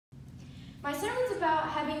My sermon's about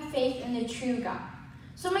having faith in the true God.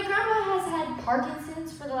 So my grandpa has had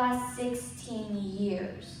Parkinson's for the last 16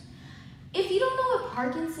 years. If you don't know what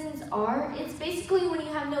Parkinson's are, it's basically when you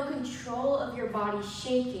have no control of your body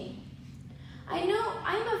shaking. I know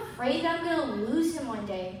I'm afraid that I'm going to lose him one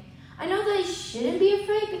day. I know that I shouldn't be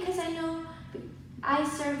afraid because I know I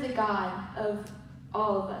serve the God of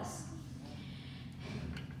all of us.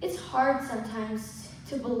 It's hard sometimes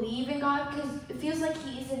to believe in God because it feels like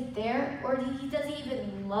he isn't there or he doesn't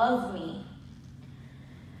even love me.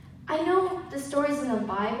 I know the stories in the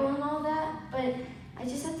Bible and all that, but I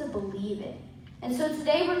just have to believe it. And so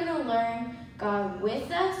today we're going to learn God with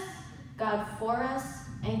us, God for us,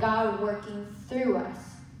 and God working through us.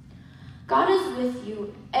 God is with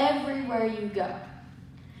you everywhere you go.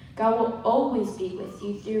 God will always be with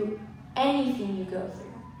you through anything you go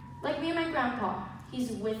through. Like me and my grandpa,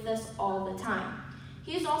 he's with us all the time.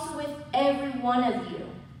 He is also with every one of you.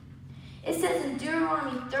 It says in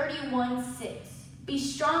Deuteronomy 31:6, "Be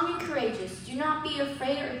strong and courageous. Do not be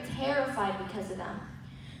afraid or terrified because of them.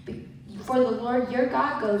 For the Lord your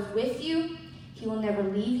God goes with you. He will never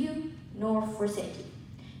leave you nor forsake you."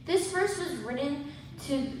 This verse was written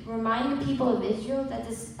to remind the people of Israel that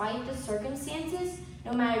despite the circumstances,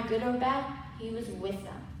 no matter good or bad, he was with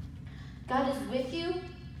them. God is with you,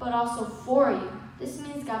 but also for you. This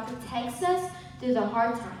means God protects us through the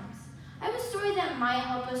hard times. I have a story that might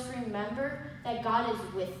help us remember that God is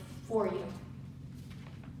for you.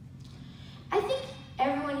 I think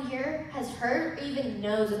everyone here has heard or even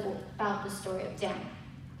knows about the story of Daniel.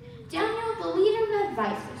 Daniel, the leader of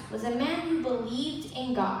advisors, was a man who believed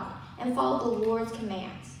in God and followed the Lord's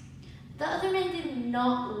commands. The other men did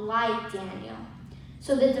not like Daniel,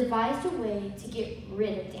 so they devised a way to get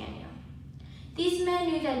rid of Daniel. These men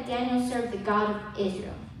knew that Daniel served the God of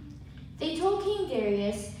Israel. They told King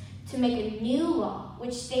Darius to make a new law,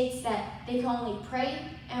 which states that they can only pray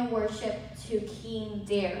and worship to King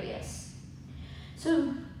Darius.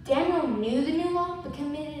 So Daniel knew the new law, but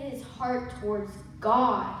committed his heart towards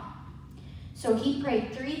God. So he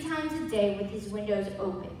prayed 3 times a day with his windows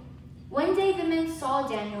open. One day the men saw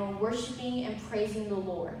Daniel worshiping and praising the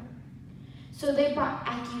Lord. So they brought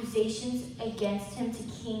accusations against him to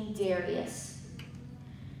King Darius.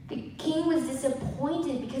 The king was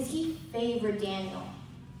disappointed because he favored Daniel.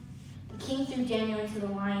 The king threw Daniel into the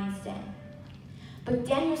lion's den. But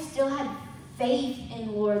Daniel still had faith in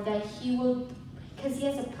the Lord that because he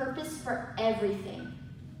has a purpose for everything.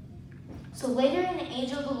 So later an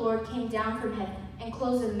angel of the Lord came down from heaven and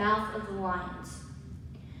closed the mouth of the lions.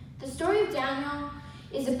 The story of Daniel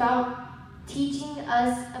is about teaching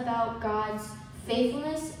us about God's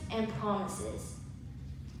faithfulness and promises.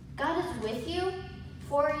 God is with you,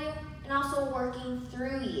 for you, and also working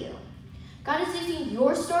through you. God is using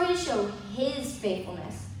your story to show his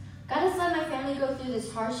faithfulness. God has let my family go through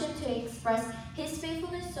this hardship to express his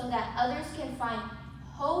faithfulness so that others can find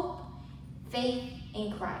hope, faith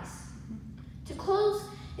in Christ. To close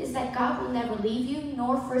is that God will never leave you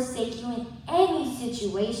nor forsake you in any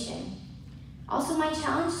situation. Also, my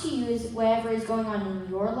challenge to you is whatever is going on in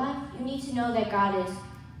your life, you need to know that God is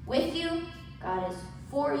with you, God is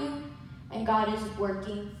for you, and God is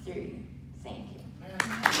working through you. Thank you.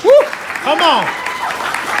 Woo! Come on.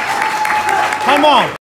 Come on.